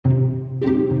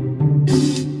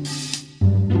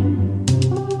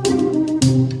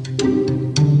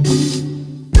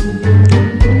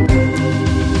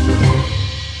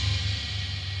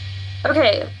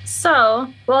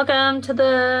welcome to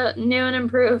the new and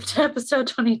improved episode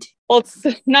 22. Well, it's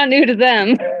not new to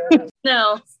them.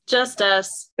 No, just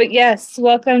us. But yes,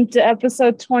 welcome to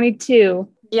episode 22.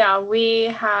 Yeah, we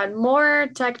had more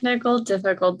technical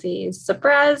difficulties.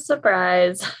 Surprise,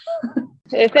 surprise.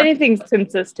 If anything's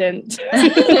consistent.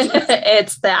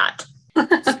 It's that.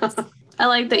 I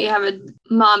like that you have a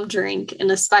mom drink in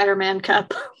a Spider-Man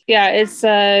cup. Yeah, it's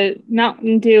a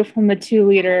Mountain Dew from a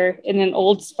 2-liter in an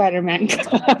old Spider-Man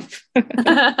cup.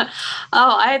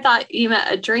 Oh, I thought you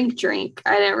meant a drink.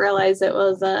 I didn't realize it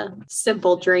was a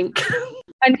simple drink.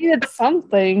 I needed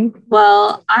something.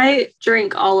 Well, I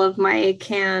drink all of my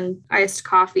canned iced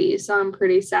coffee, so I'm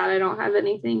pretty sad I don't have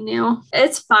anything new.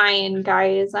 It's fine,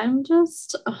 guys. I'm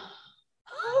just...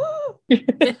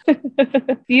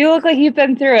 You look like you've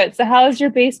been through it. So how's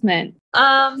your basement?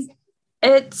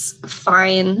 It's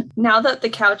fine. Now that the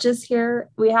couch is here,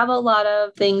 we have a lot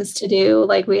of things to do.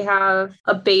 Like we have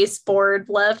a baseboard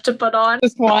left to put on.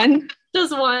 Just one?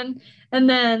 Just one. And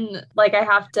then like I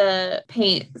have to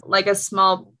paint like a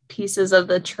small pieces of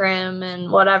the trim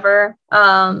and whatever.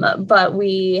 But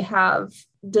we have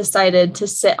decided to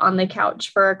sit on the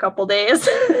couch for a couple days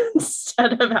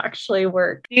instead of actually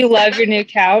work. Do you love your new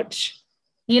couch?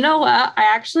 You know what? I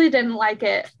actually didn't like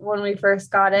it when we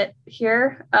first got it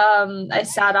here. I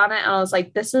sat on it and I was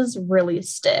like, this is really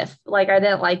stiff. Like I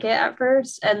didn't like it at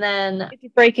first. And then If you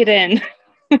break it in.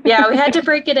 yeah, we had to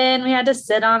break it in. We had to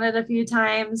sit on it a few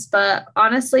times. But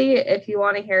honestly, if you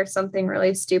want to hear something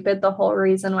really stupid, the whole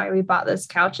reason why we bought this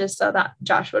couch is so that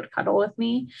Josh would cuddle with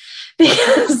me.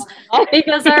 Because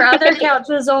our other couch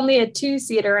was only a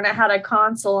 2-seater and it had a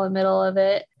console in the middle of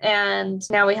it. And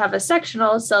now we have a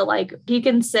sectional. So like he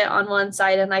can sit on one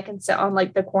side and I can sit on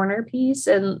like the corner piece.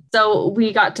 And so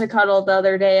we got to cuddle the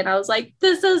other day and I was like,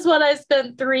 this is what I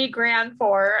spent $3,000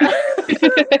 for.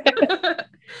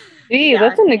 Gee, Yeah.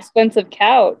 that's an expensive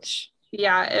couch.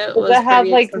 Yeah, it Does was. it have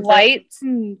like expensive. lights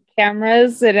and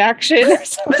cameras and action or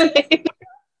something?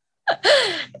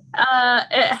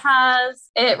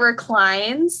 It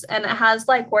reclines and it has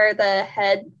like where the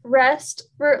head rest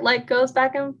like goes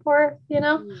back and forth, you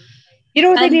know? You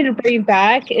know what And- they need to bring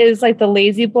back is like the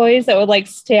lazy boys that would like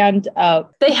stand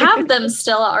up. They have them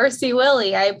still at RC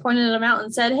Willie. I pointed them out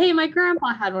and said, hey, my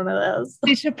grandpa had one of those.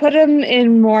 We should put them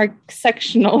in more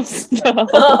sectionals though.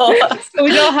 Oh. So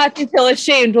we don't have to feel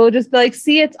ashamed. We'll just be like,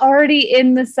 see, it's already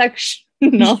in the section.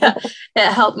 No. Yeah,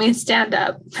 it helped me stand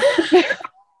up.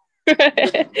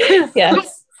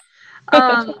 Yes.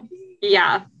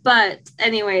 Yeah, but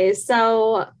anyway,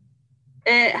 so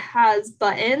it has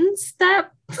buttons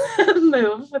that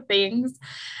move things,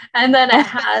 and then it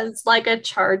has like a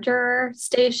charger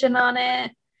station on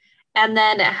it, and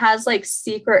then it has like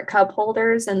secret cup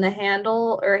holders in the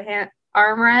handle or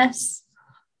armrests.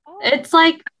 It's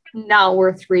like not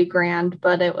worth $3,000,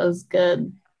 but it was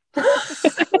good.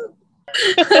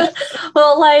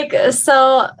 Well, like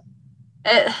so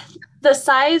the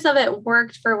size of it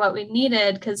worked for what we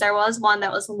needed because there was one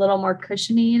that was a little more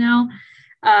cushiony, you know,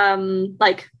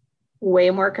 like way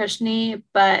more cushiony,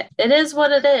 but it is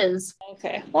what it is.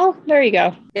 Okay. Well, there you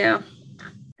go. Yeah.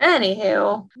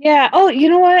 Anywho. Yeah. Oh, you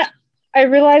know what? I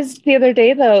realized the other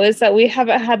day though is that we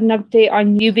haven't had an update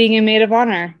on you being a maid of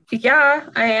honor. Yeah,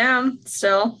 I am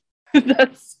still.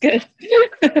 That's good.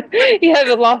 You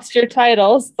haven't lost your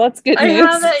titles. That's good I news.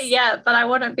 haven't yet, but I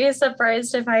wouldn't be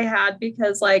surprised if I had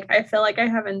because, like, I feel like I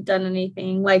haven't done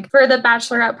anything. Like for the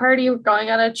bachelorette party, we're going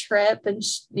on a trip, and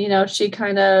she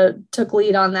kind of took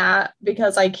lead on that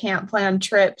because I can't plan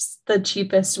trips the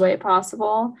cheapest way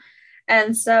possible.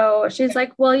 And so she's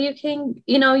like, well, you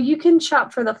can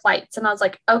shop for the flights. And I was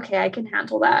like, okay, I can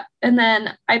handle that. And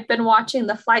then I've been watching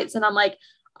the flights and I'm like,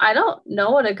 I don't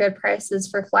know what a good price is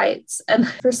for flights. And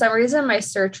for some reason, my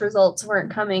search results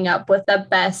weren't coming up with the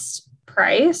best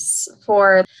price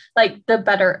for like the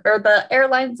better or the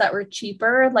airlines that were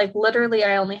cheaper. Like literally,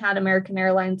 I only had American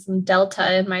Airlines and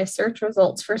Delta in my search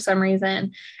results for some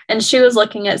reason. And she was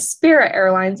looking at Spirit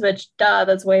Airlines, which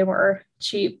that's way more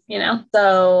cheap, you know?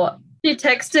 So she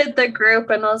texted the group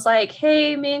and was like,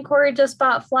 hey, me and Corey just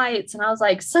bought flights. And I was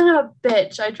like, son of a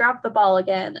bitch, I dropped the ball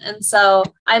again. And so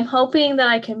I'm hoping that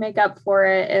I can make up for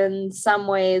it in some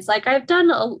ways. Like I've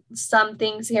done some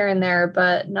things here and there,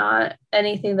 but not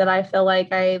anything that I feel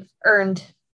like I've earned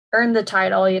the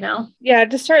title, you know? Yeah,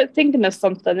 just start thinking of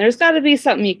something. There's got to be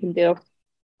something you can do.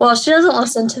 Well, she doesn't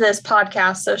listen to this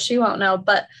podcast, so she won't know,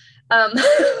 but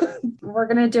we're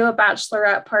going to do a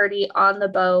bachelorette party on the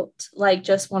boat. Like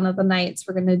just one of the nights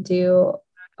we're going to do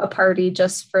a party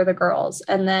just for the girls.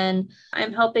 And then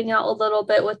I'm helping out a little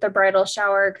bit with the bridal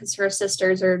shower because her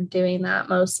sisters are doing that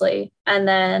mostly. And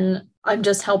then I'm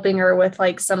just helping her with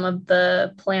like some of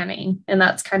the planning, and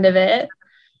that's kind of it.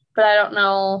 But I don't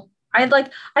know. I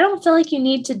don't feel like you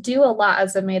need to do a lot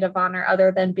as a maid of honor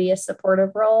other than be a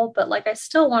supportive role, but like I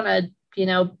still want to,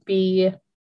 be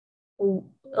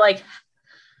like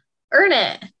earn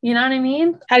it. You know what I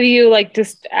mean? Have you like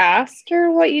just asked her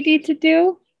what you need to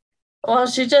do? Well,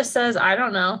 she just says, I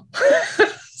don't know.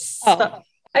 So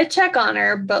I check on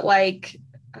her, but like,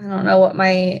 I don't know what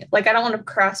I don't want to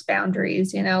cross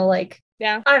boundaries, like,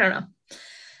 yeah, I don't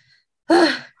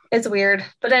know. It's weird.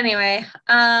 But anyway,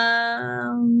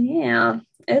 yeah,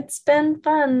 it's been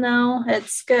fun though.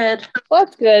 It's good. Well,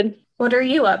 that's good. What are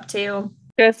you up to?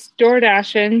 Just door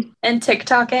dashing. And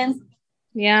TikToking?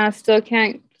 Yeah, still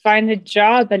can't find a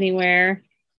job anywhere.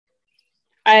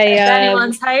 If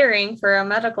anyone's hiring for a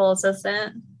medical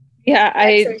assistant. Yeah,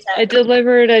 I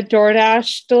delivered a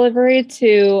DoorDash delivery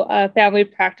to a family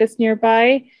practice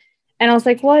nearby. And I was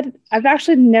like, what? I've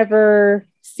actually never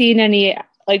seen any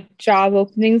like job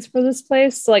openings for this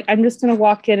place. So like, I'm just going to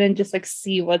walk in and just like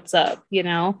see what's up,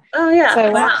 Oh, yeah. So I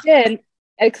walked in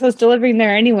because I was delivering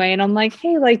there anyway. And I'm like,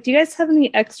 hey, like, do you guys have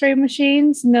any x-ray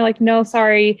machines? And they're like, no,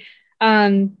 sorry.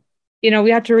 We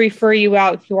have to refer you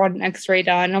out if you want an x-ray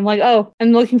done. And I'm like, oh,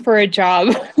 I'm looking for a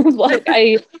job. Like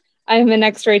I'm an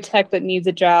x-ray tech that needs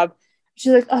a job.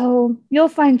 She's like, oh, you'll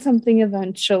find something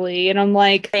eventually. And I'm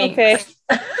like, thanks.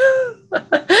 Okay.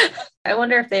 I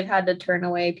wonder if they've had to turn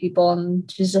away people, and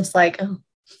she's just like, oh.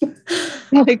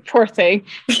 Like, poor thing.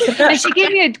 And she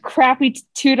gave me a crappy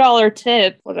 $2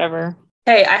 tip, whatever.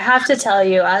 Hey, I have to tell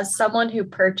you, as someone who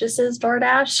purchases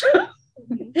DoorDash,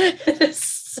 it is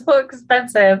so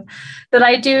expensive that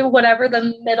I do whatever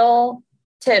the middle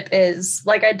tip is.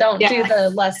 Like, I don't do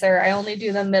the lesser. I only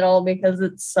do the middle because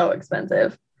it's so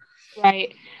expensive.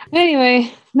 Right.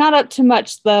 Anyway, not up to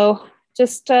much though.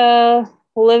 Just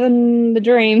living the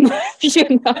dream. I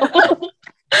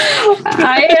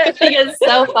think it's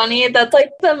so funny. That's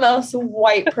like the most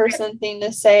white person thing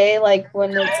to say. Like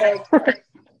when it's like,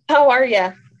 how are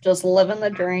you? Just living the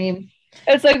dream.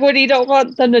 It's like when you don't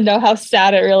want them to know how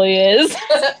sad it really is.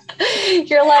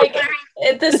 You're like,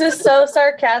 this is so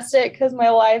sarcastic because my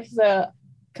life's a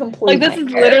complete this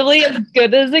is literally as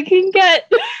good as it can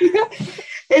get.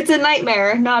 It's a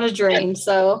nightmare, not a dream.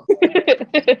 So,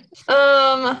 okay.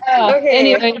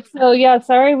 Anyway, so yeah,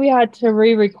 sorry we had to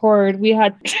re-record. We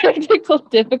had technical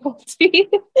difficulty.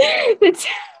 The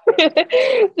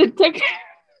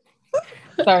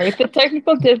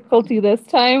technical difficulty this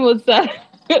time was that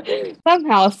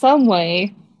somehow, some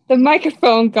way, the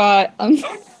microphone got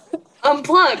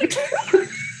unplugged.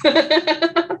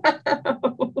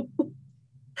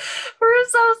 We're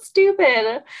so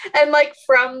stupid. And like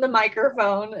from the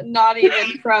microphone, not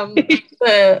even from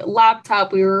the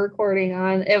laptop we were recording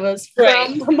on. It was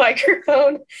from the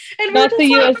microphone. And not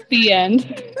the USB end.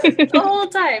 The whole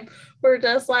time. We're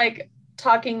just like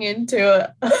talking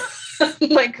into a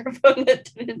microphone that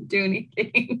didn't do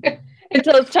anything.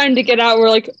 Until it's time to get out, we're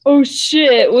like, oh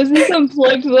shit, was this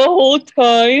unplugged the whole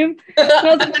time? And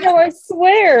I was like, no, I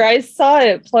swear I saw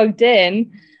it plugged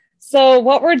in. So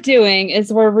what we're doing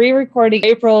is we're re-recording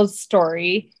April's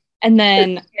story, and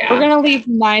then we're going to leave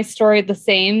my story the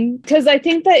same, because I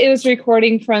think that it was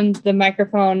recording from the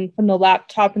microphone from the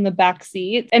laptop in the back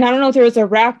seat. And I don't know if there was a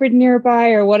rapid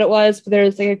nearby or what it was, but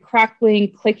there's like a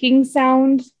crackling, clicking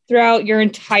sound throughout your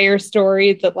entire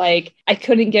story that like I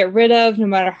couldn't get rid of no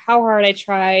matter how hard I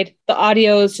tried. The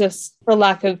audio is just, for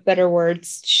lack of better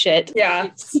words, shit.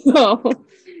 Yeah. So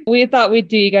we thought we'd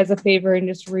do you guys a favor and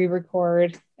just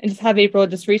re-record and just have April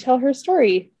just retell her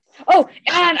story. Oh,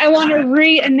 and I want to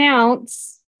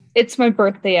re-announce it's my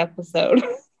birthday episode.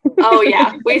 Oh,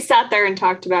 yeah. We sat there and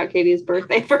talked about Katie's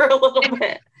birthday for a little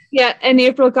bit. Yeah, and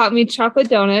April got me chocolate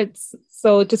donuts,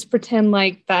 so just pretend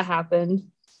like that happened.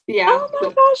 Yeah. Oh my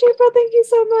gosh, April, thank you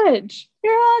so much.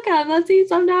 You're welcome. Let's eat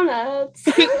some donuts.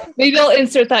 Maybe I'll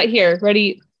insert that here.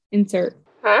 Ready? Insert.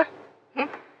 Huh?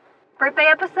 Birthday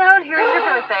episode? Here's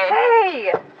your birthday.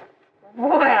 Hey!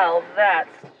 Well, that's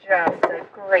just a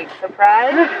great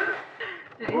surprise.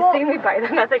 Did you see me buy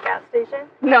them at the gas station?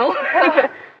 No.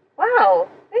 Wow,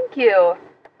 thank you.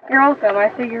 You're welcome. I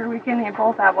figured we can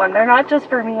both have one. They're not just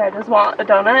for me. I just want a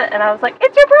donut. And I was like,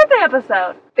 it's your birthday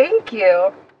episode. Thank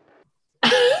you.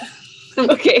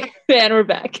 Okay, and we're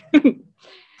back.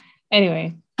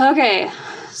 Anyway. Okay,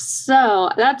 so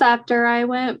that's after I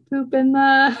went poop in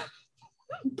the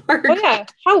park. Oh yeah,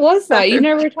 how was that? You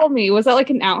never told me. Was that like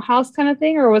an outhouse kind of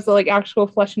thing, or was it like actual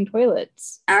flushing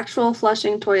toilets? Actual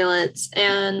flushing toilets,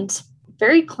 and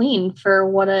very clean for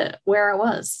where it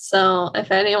was. So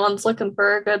if anyone's looking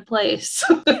for a good place.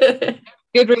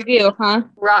 Good review, huh?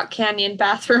 Rock Canyon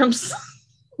bathrooms.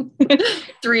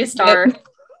 3-star.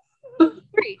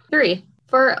 Three. 3.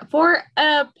 For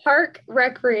a park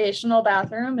recreational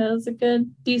bathroom, it was a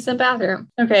good, decent bathroom.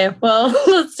 Okay, well,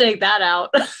 let's take that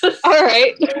out. All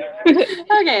right.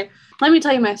 Okay, let me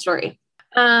tell you my story.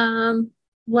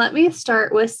 Let me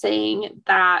start with saying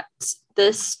that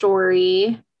this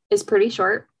story is pretty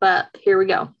short, but here we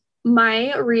go.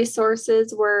 My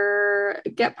resources were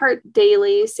Get Part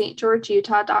Daily,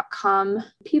 stgeorgeutah.com,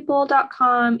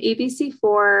 people.com,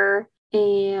 ABC4,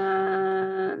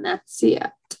 and that's it.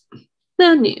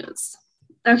 The news.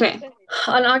 Okay.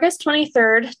 On August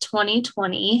 23rd,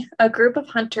 2020, a group of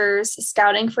hunters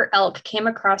scouting for elk came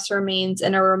across remains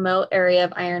in a remote area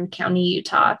of Iron County,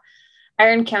 Utah.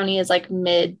 Iron County is like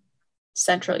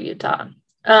mid-central Utah.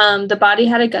 The body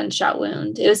had a gunshot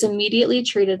wound. It was immediately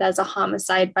treated as a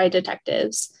homicide by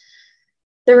detectives.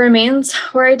 The remains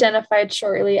were identified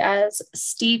shortly as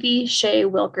Stevie Shea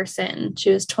Wilkerson. She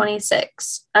was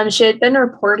 26. She had been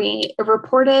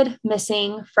reported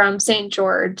missing from St.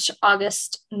 George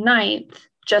August 9th,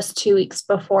 just 2 weeks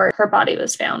before her body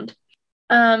was found.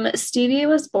 Stevie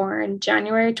was born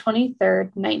January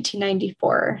 23rd,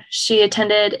 1994. She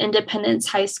attended Independence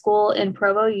High School in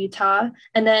Provo, Utah,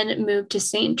 and then moved to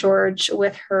St. George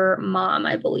with her mom,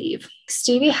 I believe.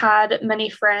 Stevie had many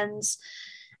friends,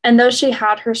 and though she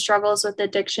had her struggles with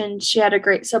addiction, she had a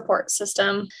great support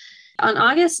system. On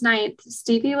August 9th,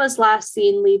 Stevie was last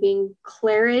seen leaving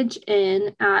Claridge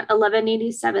Inn at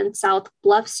 1187 South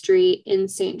Bluff Street in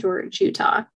St. George,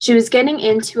 Utah. She was getting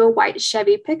into a white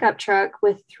Chevy pickup truck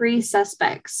with 3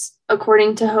 suspects,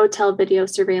 according to hotel video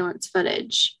surveillance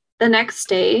footage. The next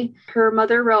day, her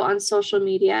mother wrote on social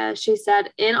media, she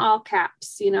said, in all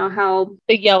caps, you know how...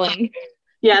 The yelling.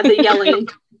 Yeah, the yelling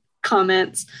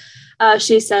comments.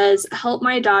 She says, help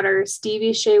my daughter,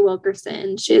 Stevie Shea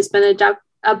Wilkerson. She has been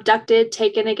abducted,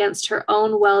 taken against her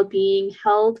own well-being,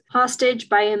 held hostage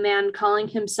by a man calling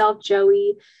himself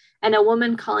Joey and a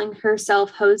woman calling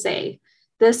herself Jose.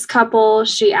 This couple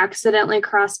she accidentally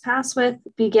crossed paths with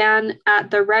began at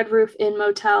the Red Roof Inn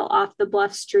Motel off the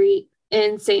Bluff Street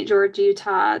in St. George,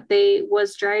 Utah. They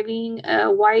was driving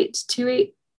a white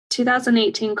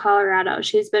 2018 Colorado.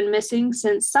 She's been missing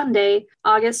since Sunday,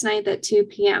 August 9th at 2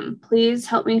 p.m. Please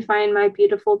help me find my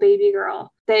beautiful baby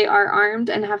girl. They are armed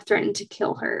and have threatened to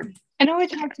kill her. I know we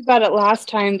talked about it last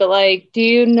time, but do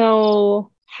you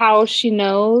know how she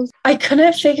knows? I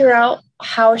couldn't figure out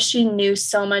how she knew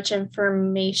so much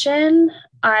information.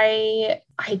 I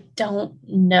don't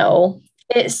know.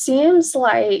 It seems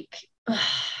like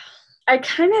I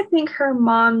kind of think her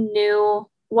mom knew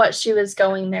what she was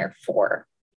going there for.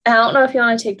 I don't know if you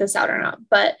want to take this out or not,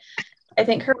 but I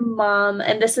think her mom,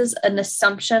 and this is an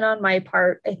assumption on my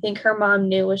part, I think her mom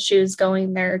knew what she was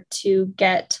going there to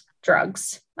get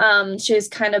drugs. She was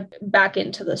kind of back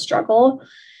into the struggle,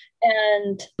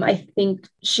 and I think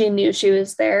she knew she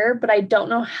was there, but I don't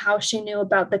know how she knew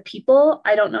about the people.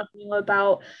 I don't know if she knew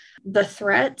about the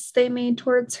threats they made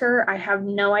towards her. I have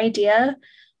no idea,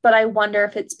 but I wonder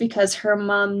if it's because her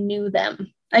mom knew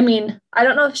them. I mean, I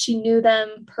don't know if she knew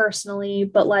them personally,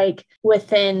 but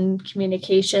within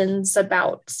communications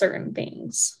about certain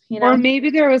things, you know? Or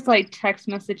maybe there was text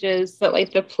messages that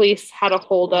the police had a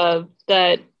hold of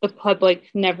that the public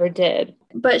never did.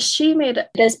 But she made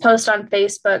this post on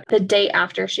Facebook the day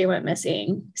after she went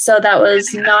missing. So that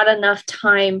was not enough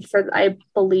time for, I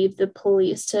believe, the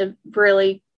police to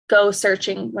really go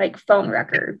searching phone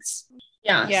records.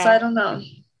 Yeah. So I don't know.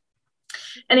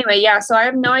 Anyway, yeah, so I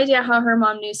have no idea how her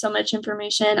mom knew so much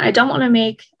information. I don't want to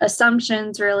make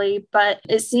assumptions really, but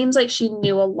it seems like she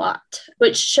knew a lot,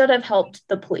 which should have helped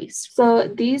the police. So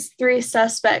these 3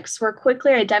 suspects were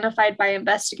quickly identified by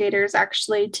investigators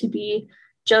actually to be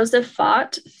Joseph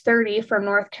Fott, 30 from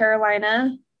North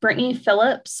Carolina, Brittany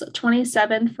Phillips,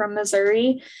 27 from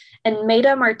Missouri, and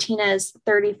Maida Martinez,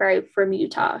 35 from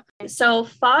Utah. So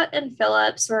Fott and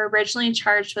Phillips were originally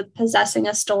charged with possessing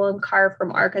a stolen car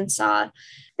from Arkansas.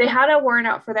 They had a warrant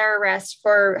out for their arrest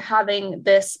for having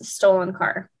this stolen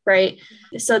car, right?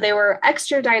 So they were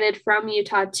extradited from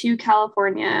Utah to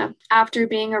California after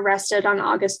being arrested on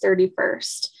August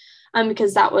 31st,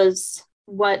 because that was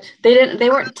what they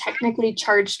weren't technically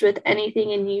charged with anything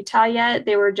in Utah yet.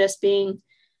 They were just being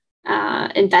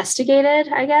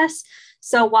investigated, I guess.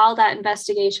 So while that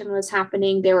investigation was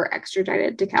happening, they were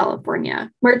extradited to California.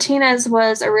 Martinez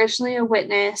was originally a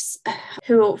witness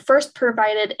who first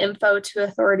provided info to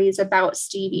authorities about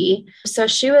Stevie. So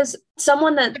she was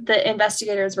someone that the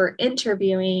investigators were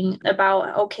interviewing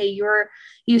about, okay,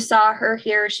 you saw her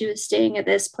here, she was staying at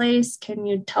this place. Can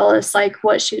you tell us like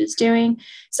what she was doing?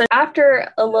 So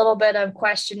after a little bit of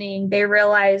questioning, they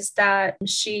realized that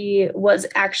she was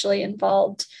actually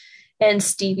involved in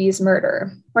Stevie's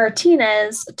murder.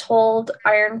 Martinez told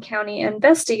Iron County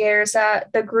investigators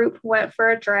that the group went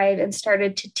for a drive and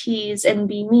started to tease and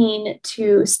be mean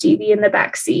to Stevie in the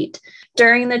backseat.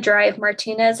 During the drive,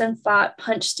 Martinez and Fott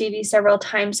punched Stevie several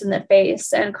times in the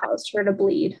face and caused her to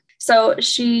bleed. So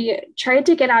she tried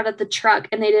to get out of the truck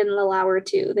and they didn't allow her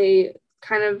to. They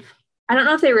kind of, I don't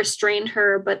know if they restrained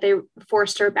her, but they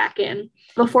forced her back in.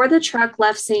 Before the truck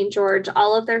left St. George,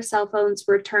 all of their cell phones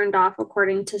were turned off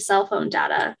according to cell phone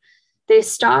data. They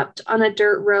stopped on a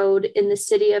dirt road in the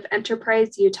city of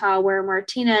Enterprise, Utah, where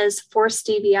Martinez forced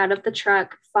Stevie out of the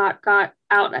truck. Fott got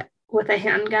out with a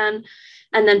handgun,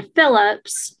 and then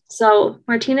Phillips. So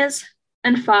Martinez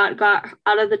and Fott got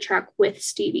out of the truck with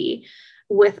Stevie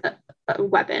with a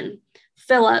weapon.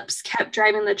 Phillips kept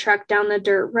driving the truck down the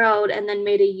dirt road and then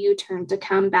made a U-turn to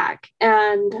come back.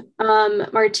 And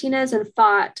Martinez and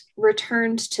Fott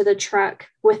returned to the truck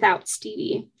without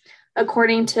Stevie.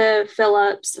 According to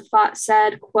Phillips, Fott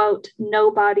said, quote, "No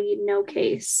body, no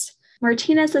case."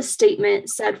 Martinez's statement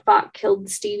said Fott killed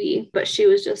Stevie, but she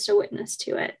was just a witness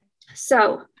to it.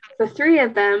 So the three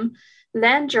of them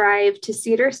then drive to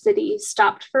Cedar City,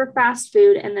 stopped for fast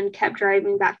food, and then kept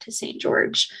driving back to St.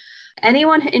 George.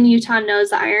 Anyone in Utah knows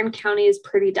that Iron County is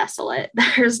pretty desolate.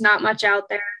 There's not much out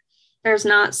there. There's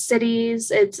not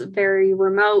cities. It's very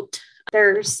remote.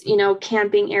 There's,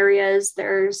 camping areas.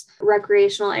 There's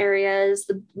recreational areas,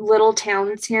 the little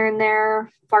towns here and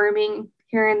there, farming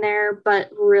here and there.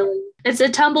 But really, it's a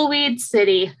tumbleweed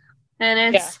city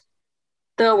and it's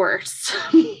the worst.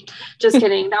 Just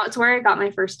kidding. That's where I got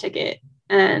my first ticket.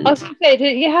 And I was going to say,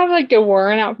 did you have like a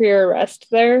warrant out for your arrest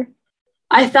there?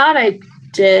 I thought I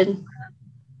did.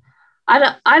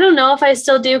 I don't know if I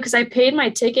still do because I paid my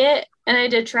ticket and I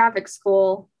did traffic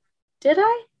school. Did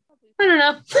I? I don't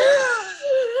know.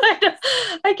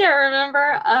 I can't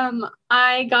remember.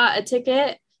 I got a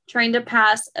ticket trying to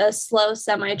pass a slow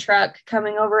semi truck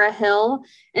coming over a hill,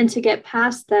 and to get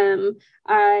past them,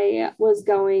 I was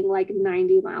going like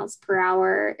 90 miles per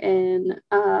hour in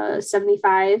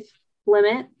 75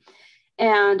 limit,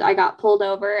 and I got pulled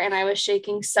over and I was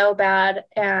shaking so bad,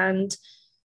 and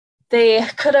they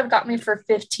could have got me for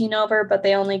 15 over, but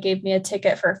they only gave me a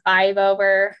ticket for 5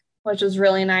 over, which was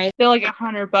really nice. I feel like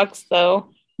 $100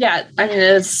 though. Yeah, I mean,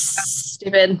 it's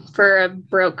stupid for a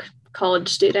broke college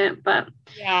student, but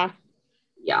yeah.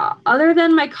 Other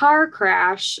than my car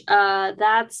crash,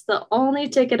 that's the only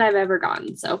ticket I've ever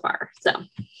gotten so far. So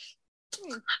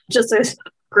just a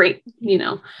great,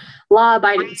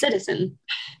 law-abiding citizen.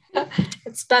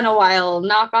 It's been a while,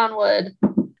 knock on wood.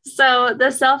 So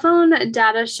the cell phone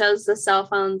data shows the cell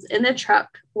phones in the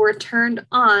truck were turned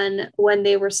on when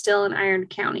they were still in Iron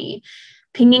County,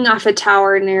 pinging off a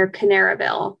tower near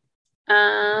Canaraville.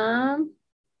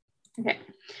 Okay.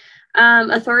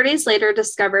 Authorities later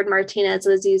discovered Martinez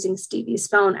was using Stevie's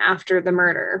phone after the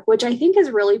murder, which I think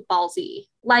is really ballsy.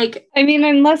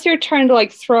 Unless you're trying to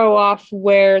throw off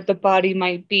where the body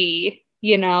might be,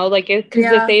 because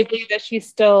if they believe that she's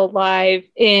still alive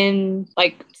in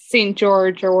St.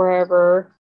 George or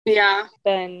wherever,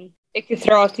 then it could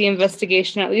throw off the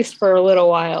investigation, at least for a little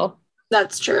while.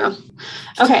 That's true.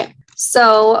 Okay.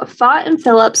 So Fott and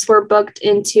Phillips were booked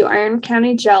into Iron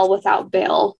County Jail without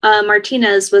bail.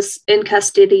 Martinez was in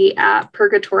custody at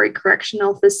Purgatory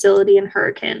Correctional Facility in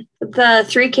Hurricane. The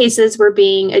 3 cases were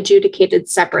being adjudicated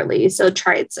separately, so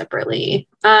tried separately.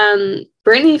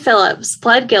 Brittany Phillips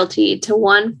pled guilty to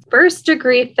 1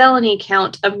 first-degree felony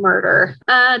count of murder.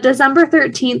 December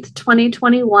 13th,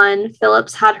 2021,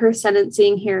 Phillips had her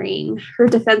sentencing hearing. Her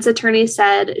defense attorney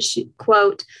said,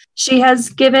 quote, "She has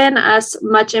given us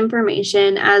much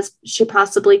information as she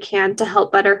possibly can to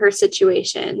help better her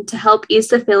situation, to help ease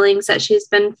the feelings that she's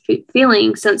been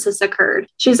feeling since this occurred.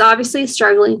 She's obviously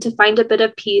struggling to find a bit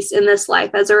of peace in this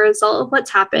life as a result of what's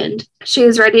happened. She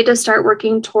is ready to start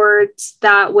working towards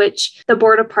that which the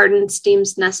Board of Pardons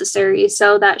deems necessary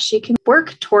so that she can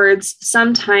work towards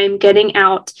sometime getting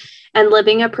out and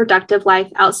living a productive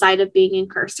life outside of being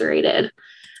incarcerated."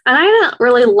 And I don't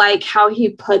really like how he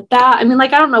put that. I mean, I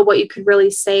don't know what you could really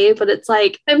say, but it's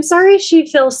I'm sorry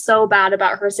she feels so bad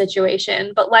about her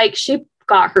situation, but she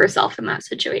got herself in that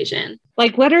situation.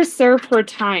 Let her serve her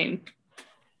time.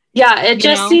 Yeah, You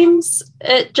know?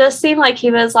 it just seemed like he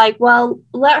was like, well,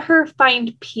 let her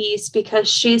find peace because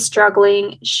she's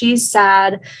struggling, she's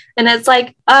sad. And it's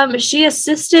like, she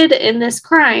assisted in this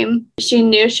crime. She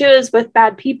knew she was with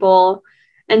bad people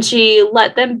and she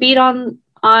let them beat on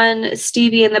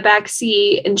Stevie in the back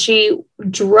seat and she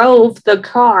drove the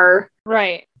car.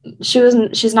 Right.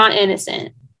 She's not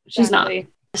innocent. She's not.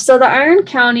 Exactly. So the Iron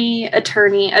County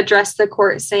attorney addressed the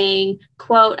court saying,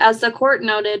 quote, as the court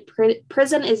noted,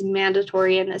 prison is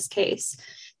mandatory in this case.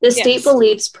 The state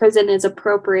believes prison is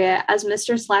appropriate. As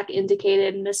Mr. Slack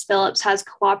indicated, Ms. Phillips has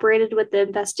cooperated with the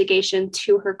investigation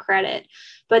to her credit.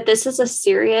 But this is a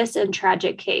serious and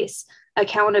tragic case.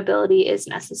 Accountability is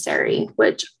necessary,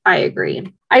 which I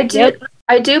agree. I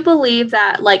do believe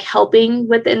that like helping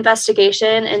with the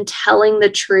investigation and telling the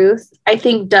truth, I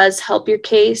think does help your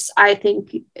case. I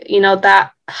think,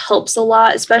 that helps a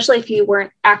lot, especially if you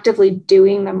weren't actively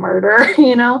doing the murder,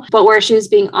 but where she was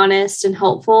being honest and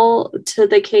helpful to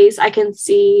the case, I can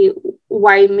see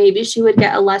why maybe she would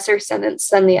get a lesser sentence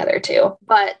than the other two,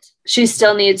 but she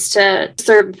still needs to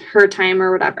serve her time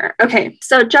or whatever. Okay,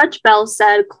 so Judge Bell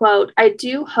said, quote, I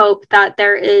do hope that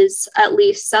there is at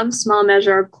least some small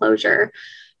measure of closure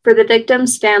for the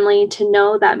victim's family to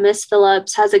know that Miss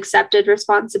Phillips has accepted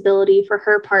responsibility for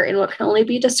her part in what can only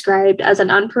be described as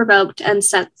an unprovoked and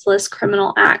senseless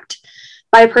criminal act.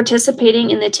 By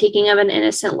participating in the taking of an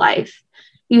innocent life,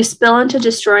 you spill into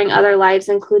destroying other lives,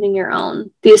 including your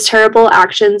own. These terrible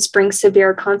actions bring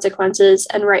severe consequences,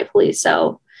 and rightfully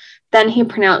so. Then he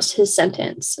pronounced his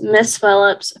sentence. Miss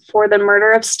Phillips, for the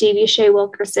murder of Stevie Shea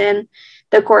Wilkerson,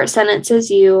 the court sentences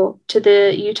you to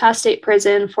the Utah State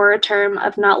Prison for a term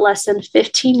of not less than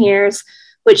 15 years,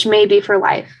 which may be for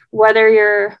life. Whether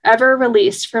you're ever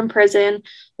released from prison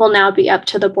will now be up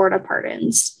to the Board of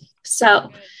Pardons. So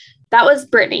that was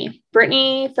Brittany.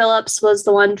 Brittany Phillips was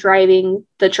the one driving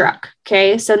the truck.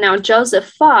 Okay, so now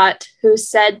Joseph Fott, who's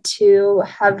said to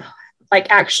have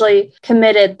actually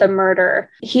committed the murder.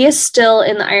 He is still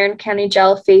in the Iron County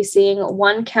Jail facing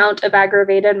 1 count of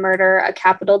aggravated murder, a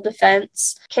capital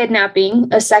defense, kidnapping,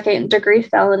 a second-degree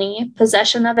felony,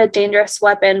 possession of a dangerous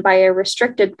weapon by a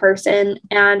restricted person,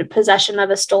 and possession of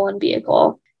a stolen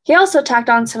vehicle. He also tacked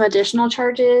on some additional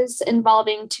charges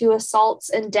involving 2 assaults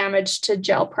and damage to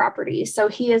jail property. So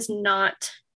he is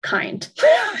not kind.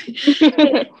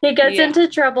 He gets into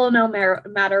trouble no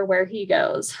matter where he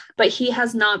goes, but he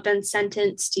has not been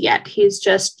sentenced yet. He's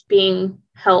just being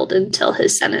held until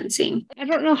his sentencing. I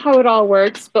don't know how it all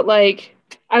works, but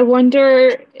I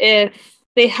wonder if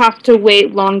they have to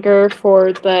wait longer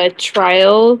for the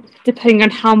trial, depending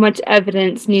on how much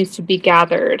evidence needs to be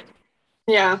gathered.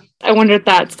 Yeah. I wonder if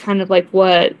that's kind of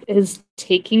what is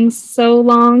taking so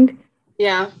long.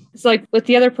 Yeah. It's with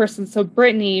the other person, so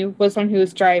Brittany was one who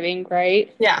was driving,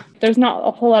 right? Yeah. There's not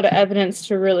a whole lot of evidence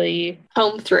to really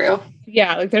comb through.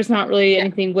 Yeah, there's not really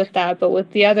anything with that, but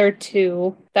with the other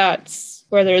 2, that's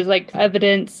where there's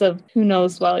evidence of who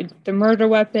knows what, the murder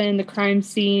weapon, the crime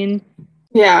scene.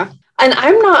 Yeah. And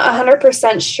I'm not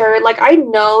 100% sure. I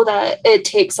know that it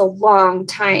takes a long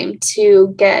time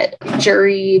to get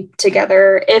jury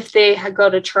together if they go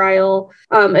to trial.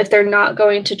 If they're not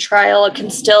going to trial, it can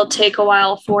still take a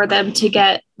while for them to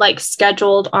get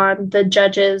scheduled on the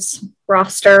judge's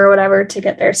roster or whatever to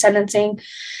get their sentencing.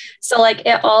 So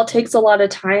it all takes a lot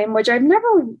of time, which I've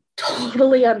never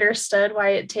totally understood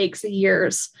why it takes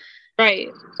years. Right.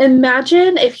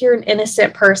 Imagine if you're an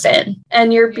innocent person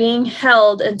and you're being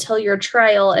held until your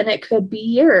trial and it could be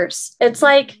years. It's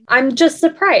I'm just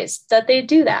surprised that they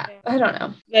do that. I don't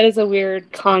know. That is a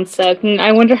weird concept. And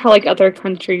I wonder how other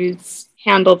countries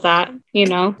handle that,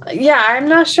 Yeah, I'm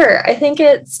not sure. I think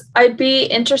I'd be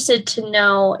interested to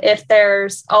know if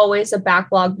there's always a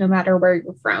backlog no matter where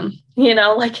you're from,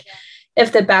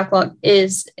 if the backlog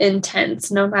is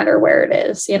intense, no matter where it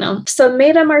is, So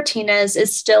Maida Martinez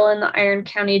is still in the Iron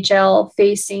County Jail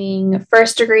facing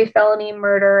 1st-degree felony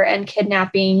murder and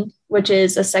kidnapping, which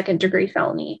is a 2nd-degree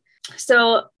felony.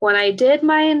 So when I did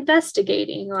my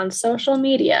investigating on social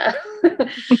media,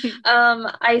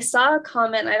 I saw a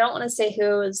comment. I don't want to say who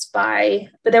it was by,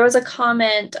 but there was a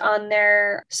comment on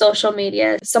their social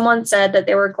media. Someone said that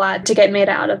they were glad to get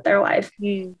Maida out of their life.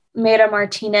 Maida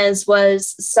Martinez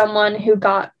was someone who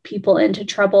got people into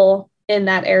trouble in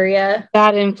that area.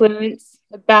 Bad influence,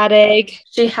 a bad egg.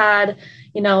 She had,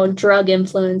 drug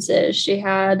influences. She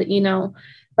had,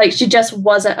 she just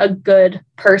wasn't a good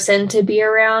person to be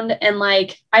around. And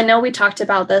I know we talked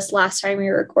about this last time we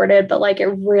recorded, but it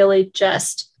really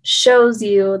just shows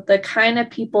you the kind of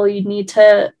people you need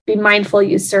to be mindful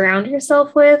you surround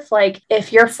yourself with.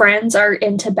 If your friends are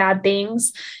into bad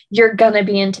things, you're going to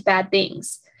be into bad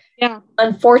things. Yeah.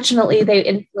 Unfortunately, they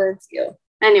influence you.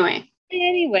 Anyway,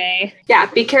 yeah,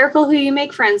 be careful who you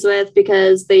make friends with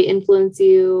because they influence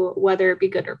you, whether it be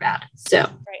good or bad. So,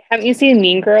 Right. Haven't you seen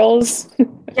Mean Girls?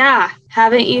 yeah,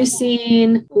 haven't you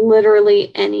seen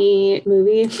literally any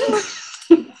movie?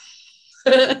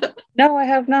 No, I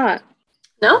have not.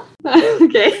 No?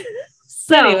 Okay.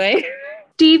 So, Anyway.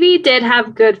 Stevie did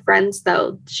have good friends,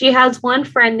 though. She has one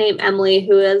friend named Emily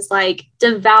who is like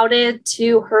devoted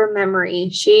to her memory.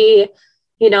 She,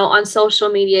 on social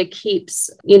media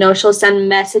keeps, she'll send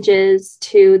messages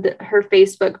to her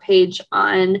Facebook page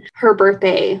on her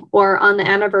birthday or on the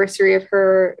anniversary of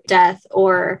her death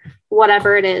or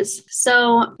whatever it is.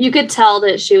 So you could tell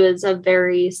that she was a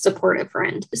very supportive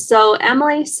friend. So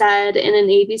Emily said in an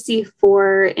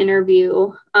ABC4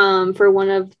 interview for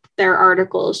one of their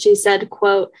articles, she said,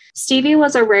 quote, Stevie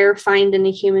was a rare find in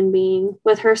a human being.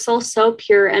 With her soul so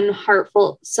pure and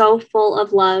heartful, so full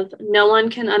of love, no one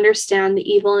can understand the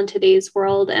evil in today's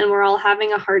world, and we're all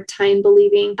having a hard time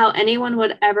believing how anyone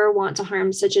would ever want to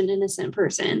harm such an innocent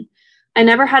person. I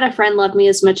never had a friend love me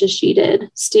as much as she did.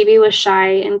 Stevie was shy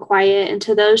and quiet, and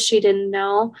to those she didn't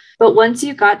know, but once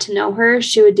you got to know her,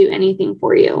 she would do anything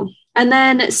for you. And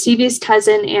then Stevie's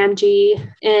cousin, Angie,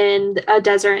 in a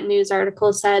Deseret News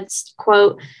article said,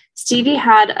 quote, Stevie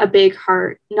had a big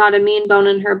heart, not a mean bone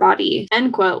in her body,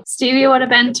 end quote. Stevie would have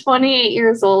been 28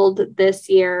 years old this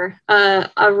year,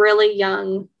 a really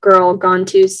young girl gone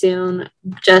too soon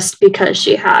just because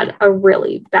she had a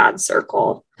really bad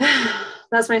circle.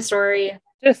 That's my story.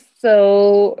 Just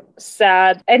so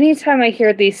sad. Anytime I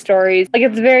hear these stories, like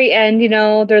at the very end,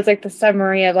 there's like the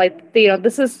summary of like,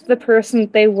 this is the person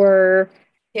that they were.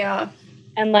 Yeah.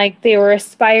 And like they were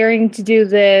aspiring to do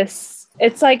this.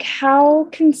 It's like, how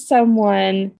can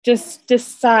someone just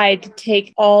decide to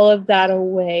take all of that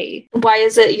away? Why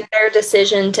is it their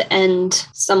decision to end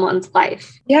someone's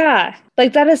life? Yeah,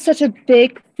 like that is such a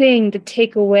big thing to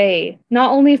take away,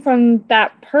 not only from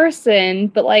that person,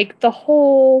 but like the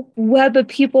whole web of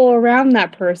people around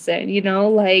that person,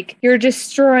 like you're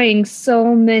destroying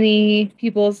so many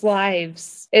people's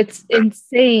lives. It's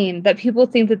insane that people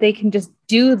think that they can just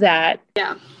do that.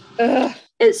 Yeah. Ugh.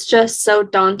 It's just so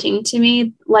daunting to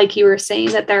me, like you were saying,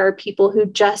 that there are people who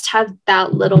just have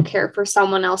that little care for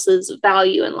someone else's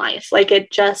value in life. Like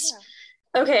it just...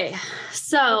 Yeah. Okay,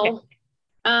 so...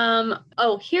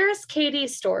 Okay. Here's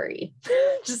Katie's story.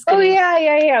 Just kidding. Oh,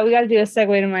 yeah. We got to do a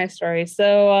segue to my story.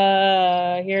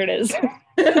 So, here it is.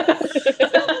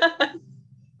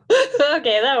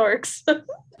 Okay, that works. You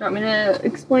want me to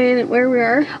explain where we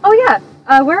are? Oh, yeah.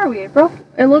 Where are we, April?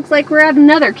 It looks like we're at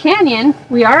another canyon.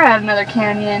 We are at another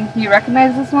canyon. You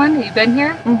recognize this one? Have you been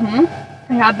here? Mm-hmm.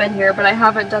 I have been here, but I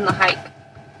haven't done the hike.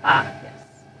 Ah, yes.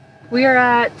 We are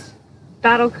at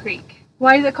Battle Creek.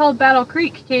 Why is it called Battle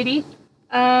Creek, Katie?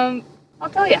 I'll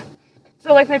tell you.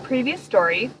 So like my previous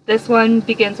story, this one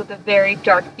begins with a very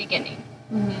dark beginning.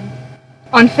 Mm-hmm.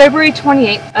 On February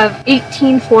 28th of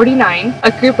 1849,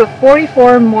 a group of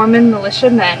 44 Mormon militia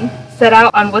men set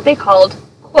out on what they called,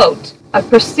 quote, a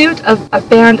pursuit of a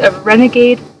band of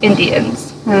renegade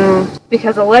Indians.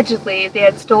 Because allegedly they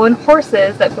had stolen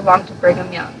horses that belonged to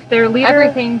Brigham Young. Their leader...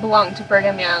 Everything belonged to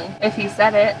Brigham Young, if he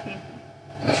said it.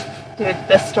 Dude,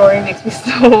 this story makes me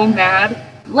so mad.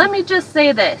 Let me just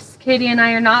say this. Katie and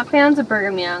I are not fans of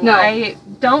Brigham Young. No. I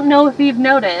don't know if you've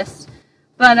noticed,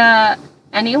 but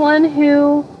anyone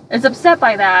who is upset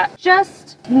by that,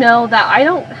 just know that I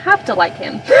don't have to like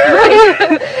him.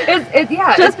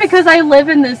 Just because I live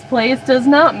in this place does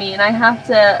not mean I have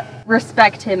to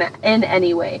respect him in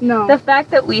any way. No. The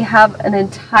fact that we have an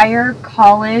entire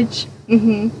college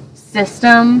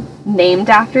system named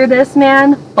after this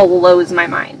man blows my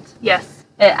mind. Yes.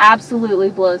 It absolutely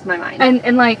blows my mind.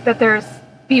 And like that there's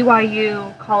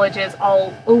BYU colleges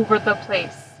all over the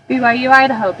place. BYU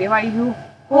Idaho, BYU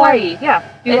Hawaii. Yeah.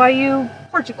 BYU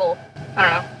Portugal. I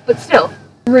don't know. But still.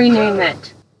 Rename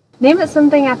it. Name it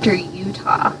something after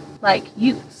Utah. Like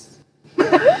Utes.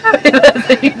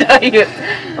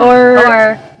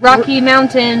 Or Rocky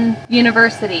Mountain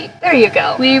University. There you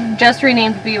go. We've just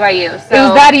renamed BYU. So it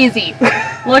was that easy.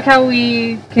 Look how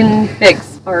we can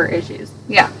fix our issues.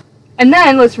 Yeah. And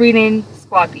then let's rename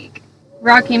Squaw Peak.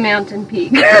 Rocky Mountain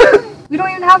Peak. We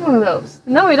don't even have one of those.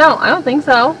 No, we don't. I don't think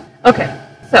so. Okay.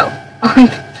 So, on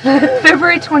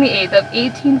February 28th of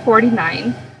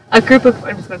 1849, a group of...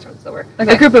 I'm just going to start this over.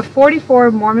 Okay. A group of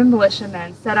 44 Mormon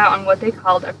militiamen set out on what they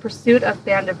called a pursuit of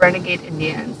band of renegade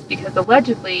Indians because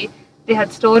allegedly they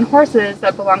had stolen horses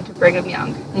that belonged to Brigham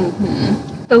Young.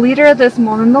 Mm-hmm. The leader of this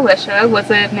Mormon militia was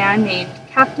a man named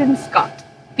Captain Scott.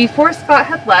 Before Scott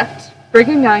had left,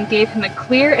 Brigham Young gave him a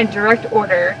clear and direct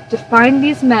order to find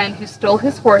these men who stole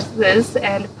his horses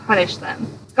and punish them.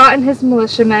 Scott and his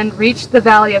militiamen reached the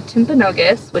valley of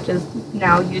Timpanogos, which is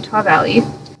now Utah Valley.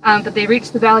 But they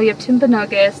reached the valley of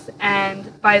Timpanogos,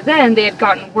 and by then they had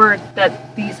gotten word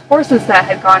that these horses that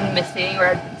had gone missing or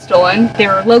had been stolen, they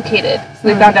were located. So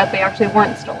they found out they actually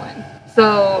weren't stolen.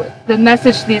 So the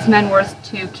message to these men was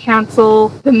to cancel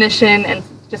the mission and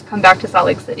just come back to Salt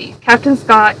Lake City. Captain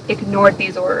Scott ignored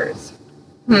these orders.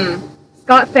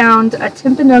 Scott found a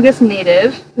Timpanogos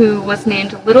native who was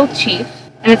named Little Chief,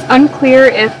 and it's unclear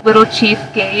if Little Chief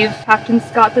gave Captain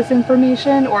Scott this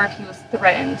information or if he was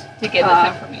threatened to give this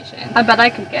information. I bet I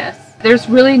could guess. There's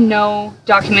really no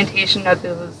documentation of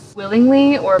if it was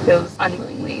willingly or if it was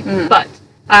unwillingly, but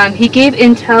he gave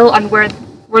intel on where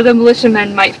the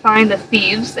militiamen might find the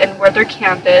thieves and where their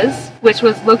camp is, which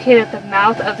was located at the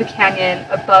mouth of the canyon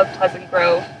above Pleasant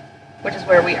Grove, which is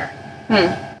where we are.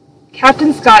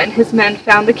 Captain Scott and his men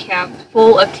found the camp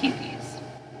full of teepees.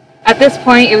 At this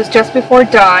point, it was just before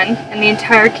dawn, and the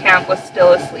entire camp was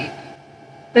still asleep.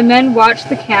 The men watched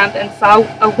the camp and saw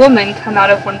a woman come out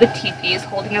of one of the teepees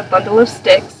holding a bundle of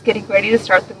sticks, getting ready to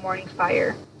start the morning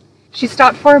fire. She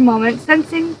stopped for a moment,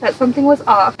 sensing that something was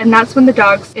off, and that's when the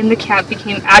dogs in the camp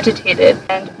became agitated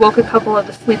and woke a couple of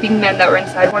the sleeping men that were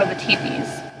inside one of the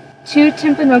teepees. 2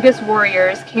 Timpanogos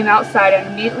warriors came outside and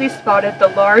immediately spotted the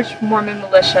large Mormon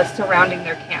militia surrounding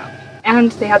their camp,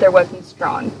 and they had their weapons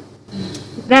drawn.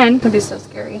 Then, That'd be so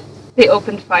scary. they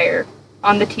opened fire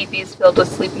on the teepees filled with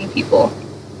sleeping people,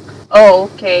 Oh,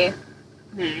 okay.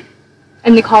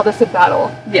 and they called this a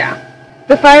battle. Yeah.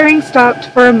 The firing stopped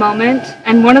for a moment,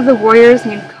 and one of the warriors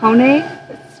named Kone,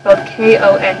 it's spelled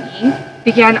Kone,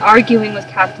 began arguing with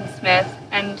Captain Smith,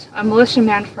 and a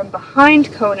militiaman from behind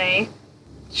Kone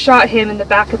shot him in the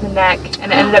back of the neck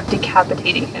and ended up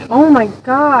decapitating him. Oh my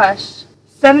gosh.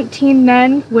 17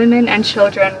 men, women, and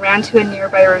children ran to a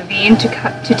nearby ravine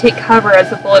to take cover as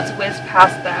the bullets whizzed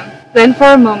past them. Then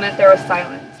for a moment there was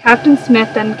silence. Captain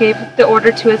Smith then gave the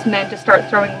order to his men to start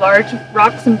throwing large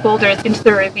rocks and boulders into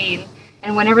the ravine,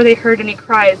 and whenever they heard any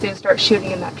cries, they would start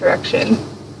shooting in that direction.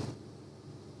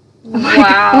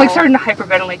 Wow. I'm like starting to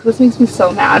hyperventilate because this makes me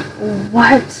so mad.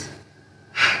 What?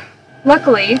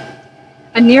 Luckily,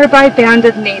 a nearby band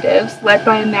of natives, led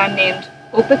by a man named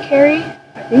Opacarry,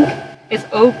 I think, is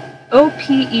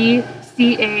Opecarry.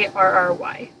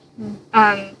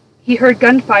 He heard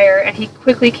gunfire and he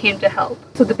quickly came to help.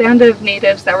 So the band of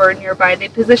natives that were nearby, they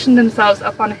positioned themselves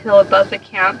up on a hill above the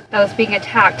camp that was being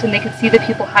attacked, and they could see the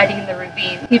people hiding in the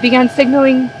ravine. He began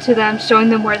signaling to them, showing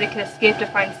them where they could escape to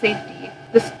find safety.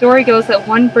 The story goes that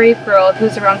one brave girl, who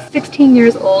was around 16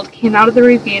 years old, came out of the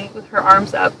ravine with her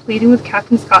arms up, pleading with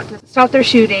Captain Scott to stop their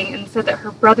shooting, and said that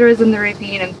her brother is in the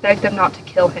ravine and begged them not to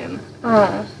kill him.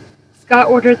 Oh. Scott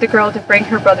ordered the girl to bring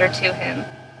her brother to him.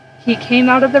 He came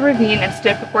out of the ravine and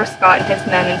stood before Scott and his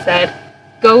men and said,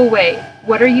 "Go away.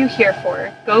 What are you here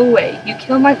for? Go away. You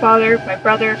killed my father, my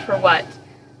brother, for what?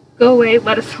 Go away.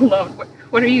 Let us alone.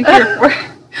 What are you here for?"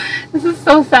 This is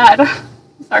so sad.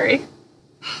 Sorry.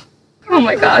 Oh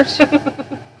my gosh.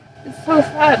 It's so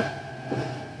sad.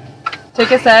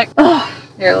 Take a sec.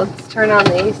 Here, let's turn on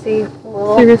the AC.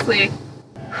 Seriously.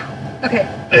 Okay.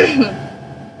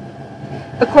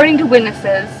 According to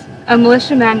witnesses, a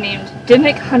militiaman named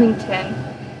Dimmick Huntington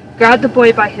grabbed the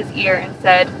boy by his ear and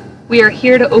said, "We are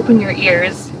here to open your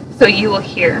ears, so you will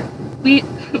hear. This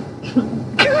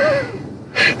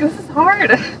is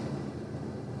hard.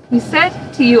 We said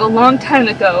to you a long time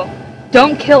ago,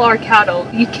 don't kill our cattle.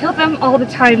 You kill them all the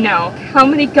time now. How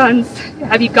many guns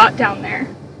have you got down there?"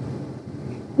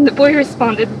 And the boy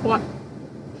responded, "One."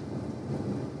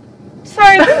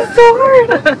 Sorry, this is so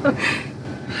hard.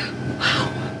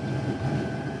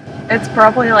 It's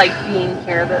probably like being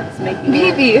here that's making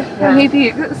Maybe. it. Yeah.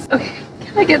 Maybe. Okay.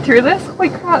 Can I get through this? Holy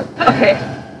crap. Okay.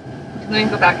 Let me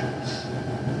go back.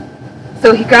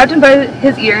 So he grabbed him by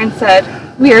his ear and said,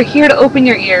 "We are here to open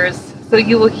your ears, so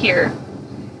you will hear.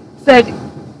 Said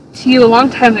to you a long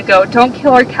time ago, don't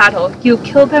kill our cattle. You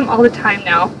kill them all the time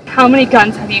now. How many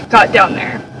guns have you got down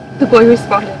there?" The boy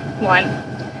responded, "One."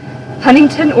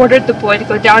 Huntington ordered the boy to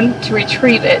go down to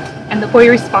retrieve it, and the boy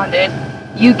responded,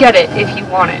 "You get it if you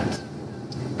want it."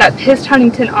 That pissed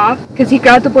Huntington off because he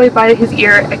grabbed the boy by his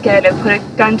ear again and put a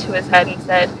gun to his head and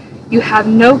said, "You have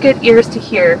no good ears to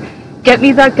hear. Get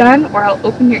me that gun or I'll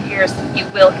open your ears so you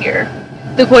will hear."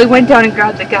 The boy went down and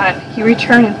grabbed the gun. He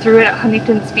returned and threw it at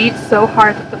Huntington's feet so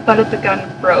hard that the butt of the gun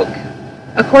broke.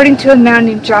 According to a man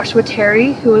named Joshua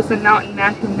Terry, who was a mountain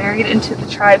man who married into the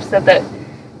tribe, said that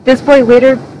this boy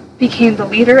later became the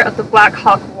leader of the Black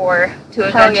Hawk War to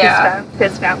avenge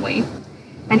his family.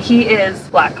 And he is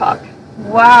Black Hawk.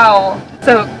 Wow.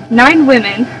 So 9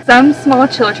 women, some small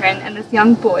children, and this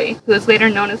young boy, who was later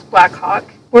known as Black Hawk,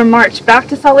 were marched back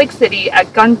to Salt Lake City at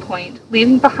gunpoint,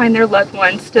 leaving behind their loved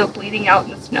ones still bleeding out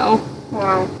in the snow.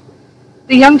 Wow.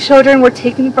 The young children were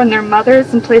taken from their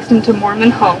mothers and placed into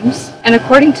Mormon homes, and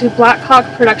according to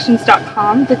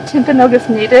BlackhawkProductions.com, the Timpanogos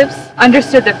natives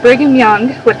understood that Brigham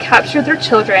Young would capture their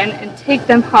children and take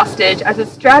them hostage as a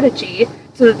strategy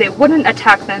so that they wouldn't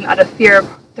attack them out of fear of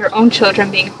their own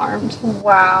children being harmed.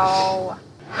 Wow.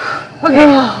 Okay,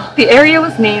 the area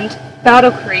was named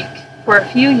Battle Creek for a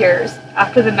few years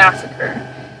after the massacre,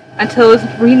 until it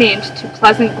was renamed to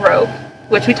Pleasant Grove,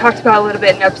 which we talked about a little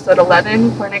bit in episode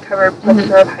 11 when I covered Pleasant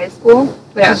Grove High School,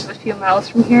 which is just a few miles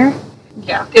from here.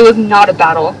 Yeah. It was not a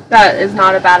battle. That is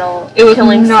not a battle. It was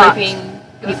killing not. sleeping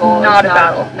It was people. not a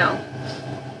battle. No.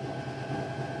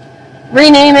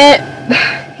 Rename it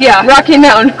Yeah. Rocky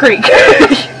Mountain Creek.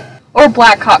 Or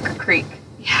Black Hawk Creek.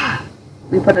 Yeah.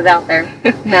 We put it out there.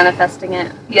 Manifesting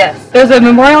it. Yes. There's a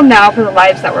memorial now for the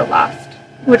lives that were lost,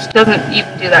 which doesn't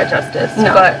even do that justice.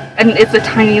 No. And it's a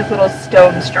tiny little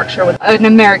stone structure with an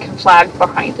American flag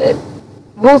behind it.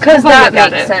 Well, because We'll that look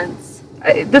at makes it. sense.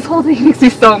 This whole thing makes me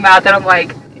so mad that I'm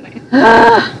like, anyway.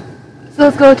 So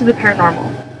let's go to the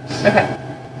paranormal. Okay.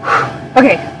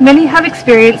 Okay, many have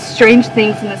experienced strange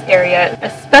things in this area,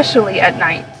 especially at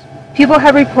night. People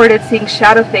have reported seeing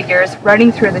shadow figures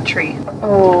running through the trees.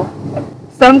 Oh.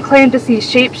 Some claim to see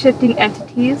shape-shifting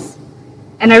entities.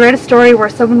 And I read a story where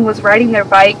someone was riding their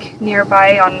bike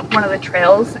nearby on one of the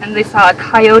trails, and they saw a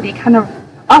coyote kind of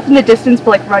off in the distance, but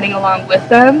like running along with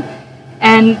them.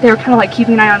 And they were kind of like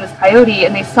keeping an eye on this coyote,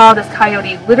 and they saw this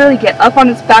coyote literally get up on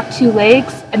its back 2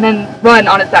 legs and then run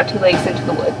on its back 2 legs into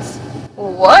the woods.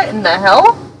 What in the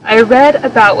hell? I read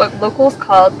about what locals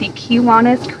called the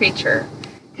Kiwanis creature,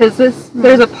 because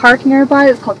there's a park nearby.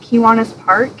 It's called Kiwanis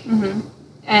Park,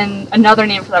 and another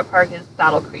name for that park is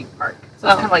Battle Creek Park. So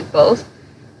it's kind of like both.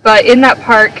 But in that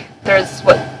park, there's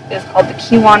what is called the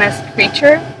Kiwanis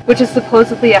creature, which is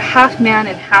supposedly a half-man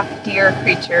and half-deer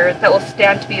creature that will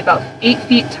stand to be about 8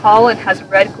 feet tall and has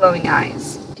red glowing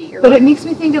eyes. Deer. But it makes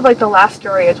me think of like the last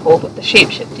story I told with the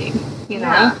shape-shifting, you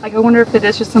know? Yeah. Like I wonder if it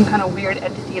is just some kind of weird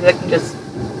entity that can just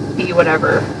be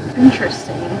whatever.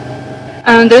 Interesting.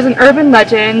 There's an urban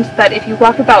legend that if you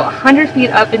walk about 100 feet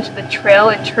up into the trail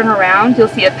and turn around, you'll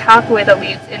see a pathway that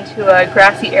leads into a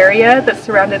grassy area that's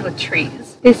surrounded with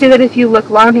trees. They say that if you look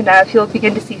long enough, you'll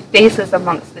begin to see faces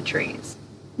amongst the trees.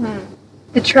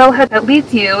 The trailhead that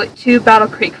leads you to Battle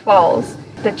Creek Falls,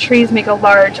 the trees make a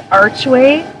large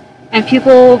archway, and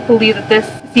people believe that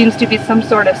this seems to be some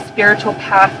sort of spiritual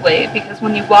pathway, because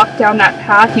when you walk down that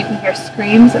path, you can hear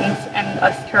screams and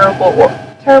a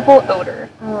terrible odor.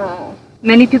 Oh.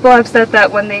 Many people have said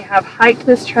that when they have hiked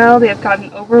this trail, they have gotten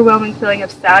an overwhelming feeling of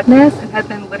sadness and have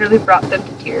been literally brought them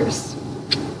to tears.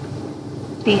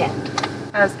 The end.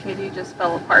 As Katie just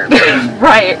fell apart.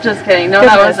 Right. Just kidding. No,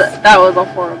 Goodness. that was a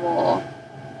horrible.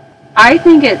 I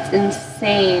think it's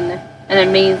insane and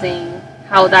amazing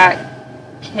how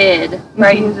that kid,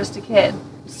 right? He was just a kid,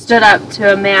 stood up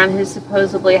to a man who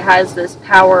supposedly has this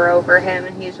power over him,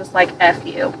 and he's just like, F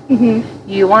you.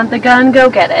 You want the gun? Go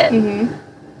get it.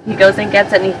 He goes and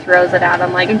gets it, and he throws it at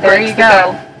him like, And there breaks you the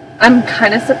go. gun. I'm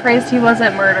kind of surprised he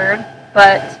wasn't murdered,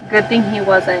 but good thing he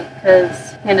wasn't,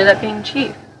 because he ended up being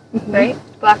chief, right?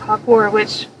 Black Hawk War,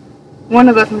 which one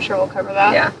of us, I'm sure, will cover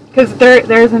that. Yeah. Because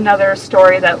there's another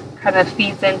story that kind of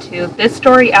feeds into this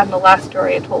story and the last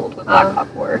story I told with Black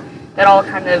Hawk War that all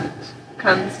kind of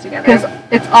Comes together. because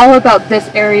it's all about this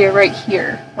area right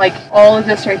here. Like all of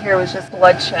this right here was just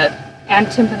bloodshed and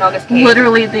Timpanogos Cave.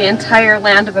 Literally the entire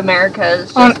land of America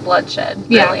is just bloodshed,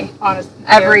 really. Yeah, honestly.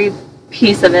 Every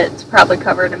piece of it's probably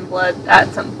covered in blood at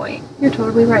some point. You're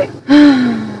totally right.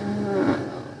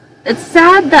 It's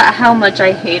sad that how much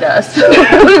I hate us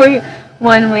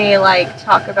when we like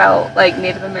talk about like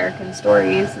Native American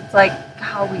stories. It's like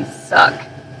how we suck,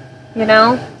 you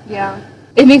know? Yeah.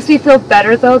 It makes me feel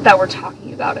better though that we're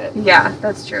talking about it. Yeah,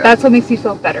 that's true. That's what makes me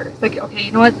feel better. It's like, okay,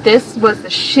 you know what? This was the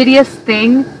shittiest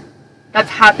thing that's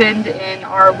happened in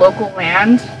our local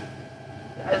land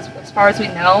as far as we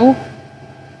know.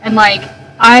 And like,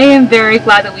 I am very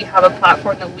glad that we have a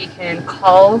platform that we can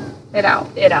call it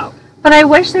out. But I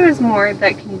wish there was more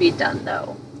that can be done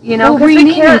though. You know, well, we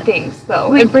renaming can't things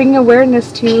though and bringing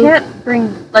awareness to. can't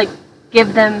bring like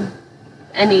give them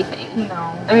anything. No.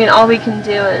 I mean, all we can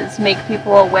do is make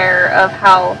people aware of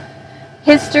how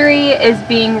history is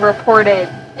being reported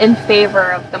in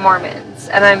favor of the Mormons.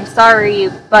 And I'm sorry,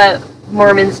 but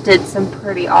Mormons did some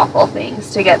pretty awful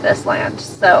things to get this land.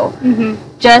 So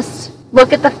just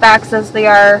look at the facts as they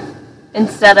are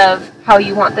instead of how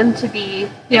you want them to be.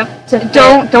 Yep.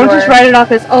 Don't just write it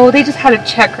off as, oh, they just had a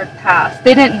checkered past.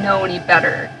 They didn't know any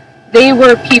better. They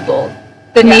were people.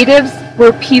 The natives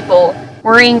were people.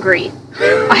 We're angry.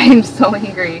 I'm so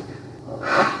angry.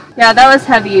 Yeah, that was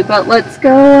heavy, but let's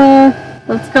go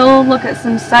look at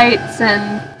some sights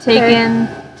and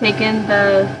take in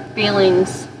the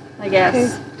feelings, I guess.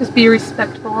 Okay. Just be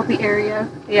respectful of the area.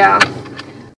 Yeah.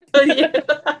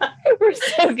 We're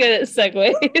so good at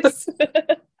segues.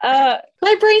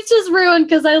 My brain's just ruined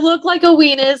because I look like a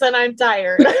weenus and I'm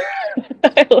tired.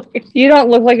 You don't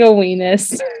look like a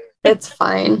weenus. It's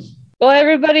fine. Well,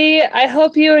 everybody, I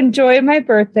hope you enjoy my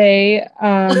birthday.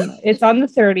 It's on the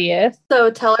 30th. So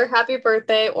tell her happy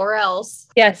birthday or else.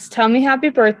 Yes, tell me happy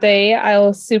birthday.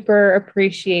 I'll super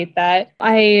appreciate that.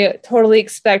 I totally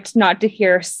expect not to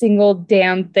hear a single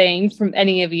damn thing from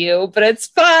any of you, but it's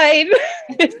fine.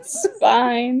 It's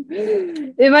fine.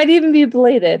 It might even be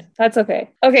belated. That's okay.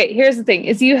 Okay, here's the thing.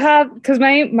 Is you have, because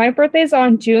my birthday's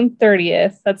on June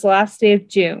 30th. That's the last day of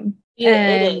June.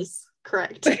 Yeah, it is.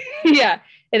 Correct. Yeah.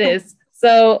 It is.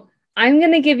 So I'm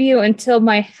going to give you until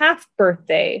my half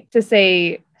birthday to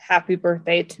say happy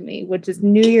birthday to me, which is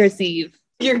New Year's Eve.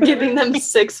 You're giving them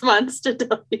 6 months to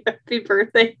tell you happy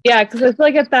birthday. Yeah, because I feel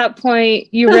like at that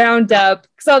point you round up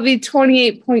because I'll be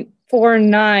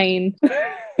 28.49.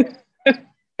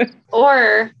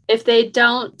 Or if they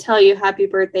don't tell you happy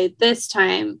birthday this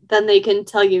time, then they can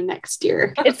tell you next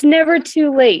year. It's never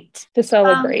too late to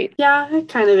celebrate. Yeah, it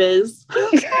kind of is.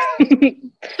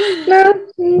 No.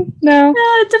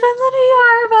 It depends on who you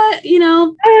are, but I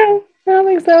don't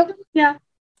think so. Yeah.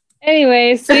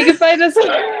 Anyway, so you can find us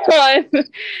on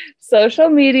social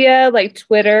media like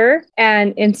Twitter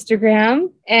and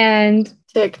Instagram and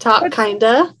TikTok,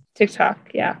 kinda.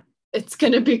 TikTok, yeah. It's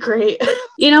going to be great.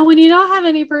 When you don't have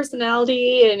any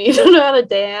personality and you don't know how to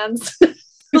dance,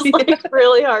 it's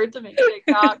really hard to make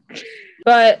TikTok.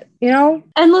 But,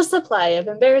 endless supply of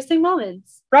embarrassing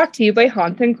moments. Brought to you by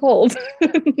Haunt and Cold.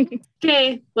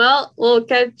 Okay, well, we'll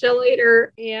catch you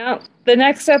later. Yeah. The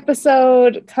next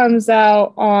episode comes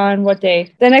out on what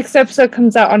day? The 10th.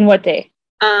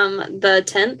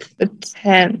 The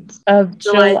 10th of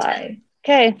July. 10th.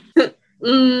 Okay.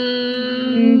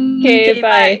 Okay,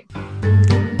 bye.